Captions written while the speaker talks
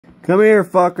Come here,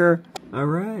 fucker.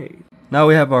 Alright. Now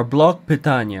we have our block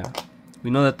pitanya. We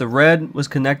know that the red was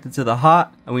connected to the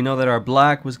hot, and we know that our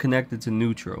black was connected to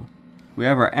neutral. We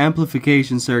have our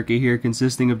amplification circuit here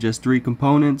consisting of just 3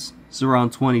 components. It's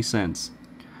around 20 cents.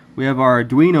 We have our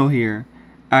Arduino here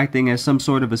acting as some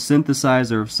sort of a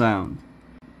synthesizer of sound.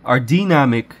 Our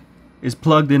dynamic is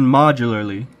plugged in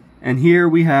modularly, and here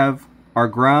we have our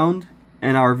ground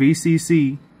and our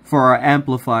VCC for our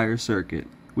amplifier circuit,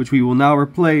 which we will now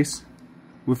replace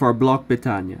with our block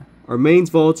pitanya. Our mains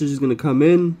voltage is going to come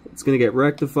in, it's going to get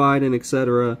rectified and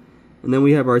etc. And then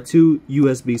we have our 2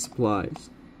 USB supplies.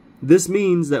 This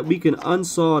means that we can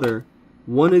unsolder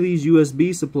one of these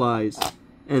USB supplies,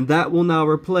 and that will now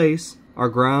replace our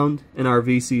ground and our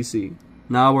VCC.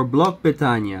 Now our block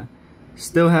pitanya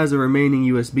still has a remaining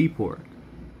USB port.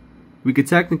 We could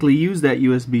technically use that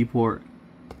USB port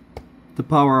to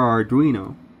power our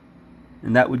Arduino,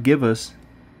 and that would give us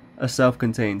a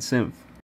self-contained synth.